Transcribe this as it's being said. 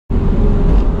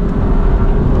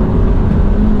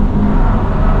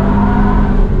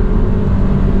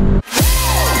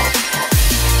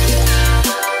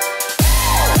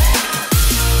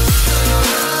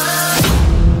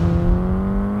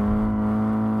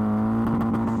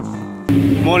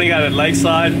Morning out at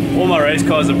Lakeside. All my race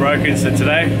cars are broken, so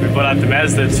today we brought out the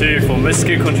Mazda 2 for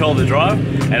skid control to drive,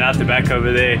 and out the back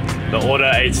over there the Order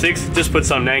 86. Just put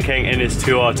some Nankang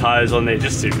NS2R tires on there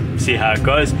just to see how it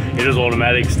goes. It is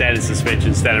automatic, standard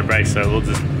suspension, standard brakes, so we'll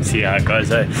just see how it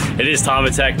goes. It is time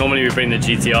attack. Normally we bring the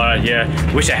GTR out here.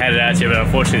 Wish I had it out here, but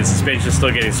unfortunately the suspension's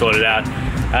still getting sorted out.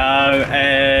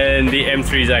 And the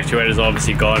M3's actuator is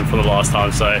obviously gone from the last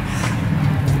time, so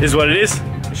this is what it is.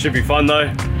 It should be fun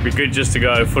though. Be good just to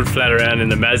go foot flat around in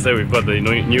the Mazda. We've got the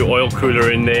new oil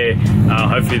cooler in there.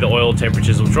 Hopefully the oil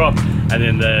temperatures will drop, and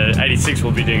then the 86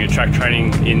 will be doing a track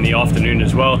training in the afternoon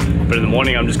as well, but in the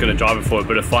morning I'm just going to drive it for a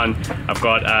bit of fun. I've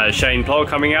got Shane Plow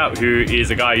coming out, who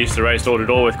is a guy I used to race door to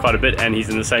door with quite a bit, and he's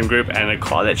in the same group, and a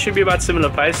car that should be about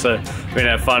similar pace, so we're going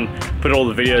to have fun, put all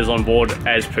the videos on board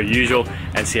as per usual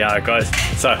and see how it goes.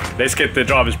 So let's get the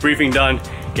driver's briefing done,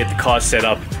 get the car set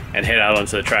up and head out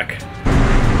onto the track.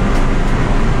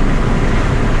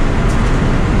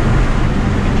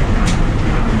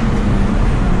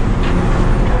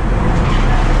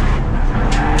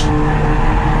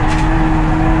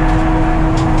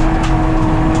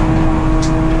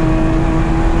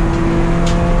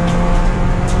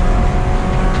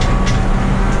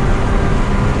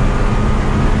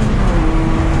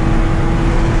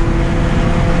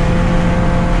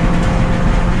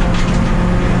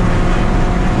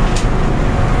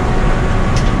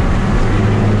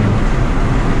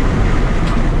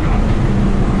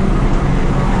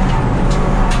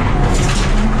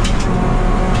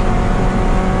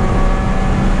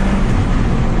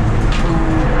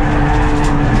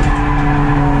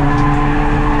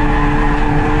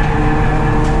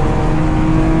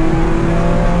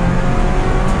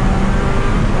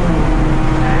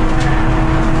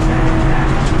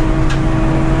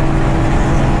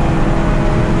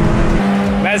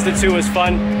 The 2 was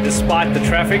fun despite the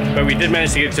traffic, but we did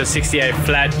manage to get to a 68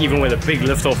 flat even with a big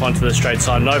lift off onto the straight,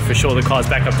 so I know for sure the car's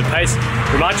back up to pace.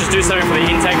 We might just do something for the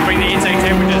intake, bring the intake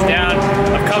temperatures down.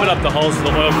 I've covered up the holes for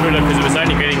the oil cooler because it was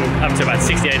only getting up to about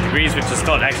 68 degrees, which is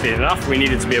not actually enough. We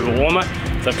needed to be a bit warmer,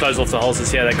 so I've closed off the holes to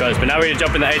see how that goes. But now we're going to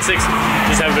jump in the 86,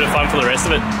 just have a bit of fun for the rest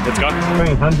of it. Let's go.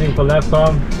 Going hunting for lap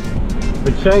time,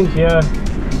 but Shane's here,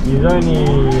 he's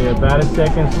only about a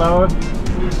second slower.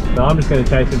 So I'm just going to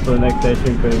chase him for the next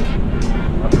session because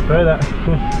I prefer that.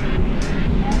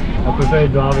 I prefer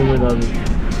driving with others.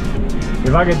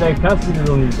 If I can take custody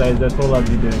on these days, that's all I'll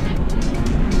be doing.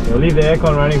 So we'll leave the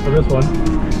aircon running for this one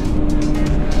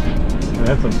and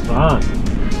have some fun.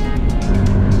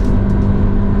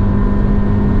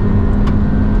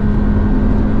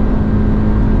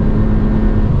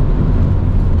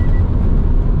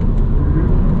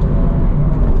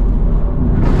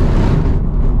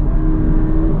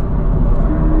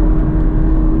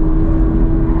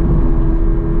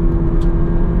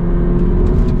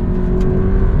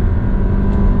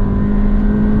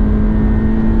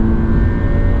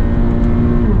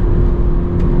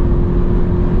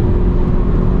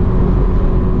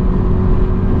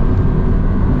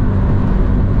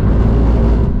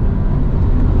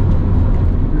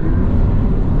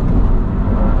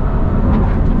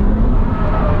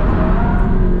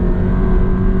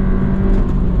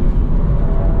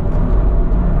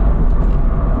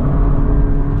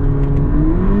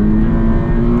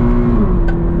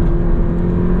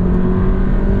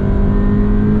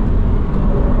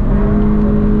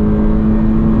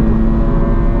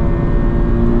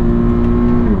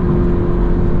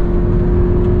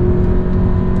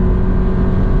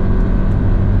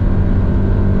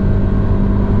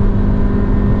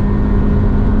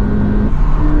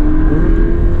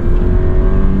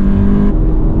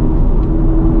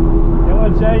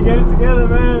 Get it together,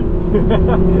 man.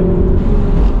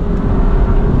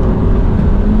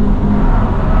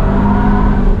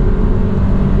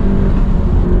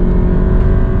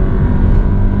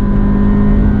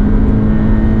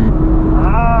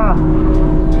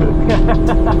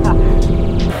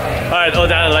 Alright, all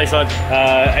down at Lakeside.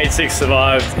 86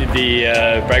 survived.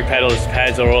 The brake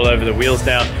pads are all over the wheels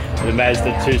now. The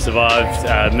Mazda 2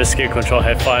 survived. Miss Skid Control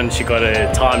had fun. She got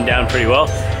her time down pretty well.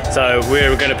 So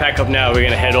we're going to pack up now. We're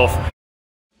going to head off.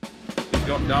 It's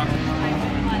got done.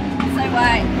 So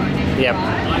wait. Yep.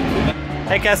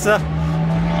 Hey, Kester. I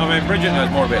mean, Bridget knows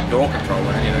more about door control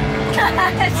than anything.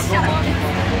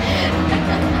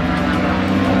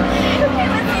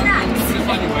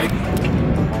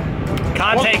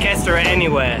 Can't take Kester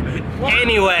anywhere. What?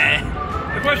 Anywhere.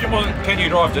 The question wasn't, can you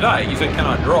drive today? You said, can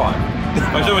I drive?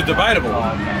 Which it was debatable.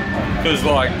 Because,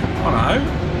 like, I don't know,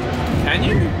 can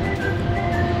you?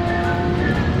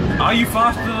 Are you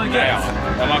faster than the gas?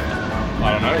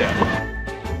 I don't know yet.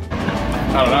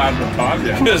 I don't know, I haven't timed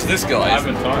yet. Because this guy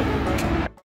hasn't timed.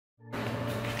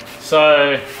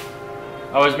 So,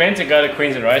 I was meant to go to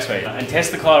Queensland Raceway and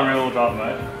test the car in rear-wheel drive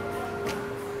mode.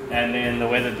 And then the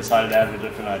weather decided to have a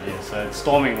different idea, so it's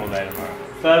storming all day tomorrow.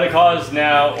 So the car is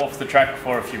now off the track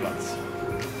for a few months.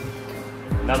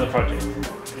 Another project.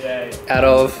 Yay. Out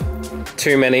of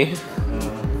too many. So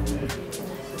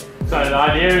the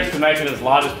idea is to make it as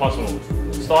light as possible.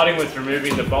 Starting with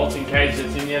removing the bolting cage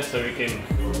that's in here so we can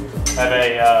have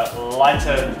a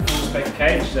lighter spec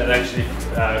cage that actually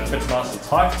fits nice and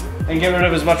tight. And get rid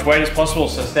of as much weight as possible,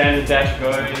 so standard dash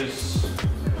goes,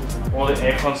 all the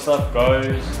aircon stuff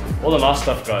goes, all the nice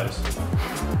stuff goes.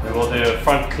 And we'll do a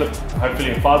front clip,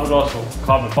 hopefully in fiberglass or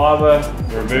carbon fiber.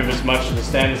 Remove as much of the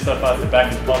standard stuff out the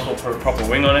back as possible, put a proper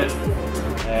wing on it.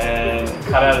 And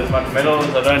cut out as much metal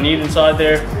as I don't need inside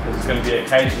there, because it's going to be a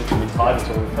cage that can be tied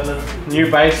to all the pillars. New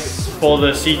base for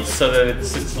the seats so that it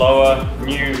sits lower,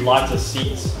 new lighter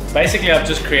seats. Basically I've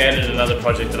just created another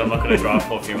project that I'm not going to drive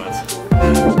for a few months.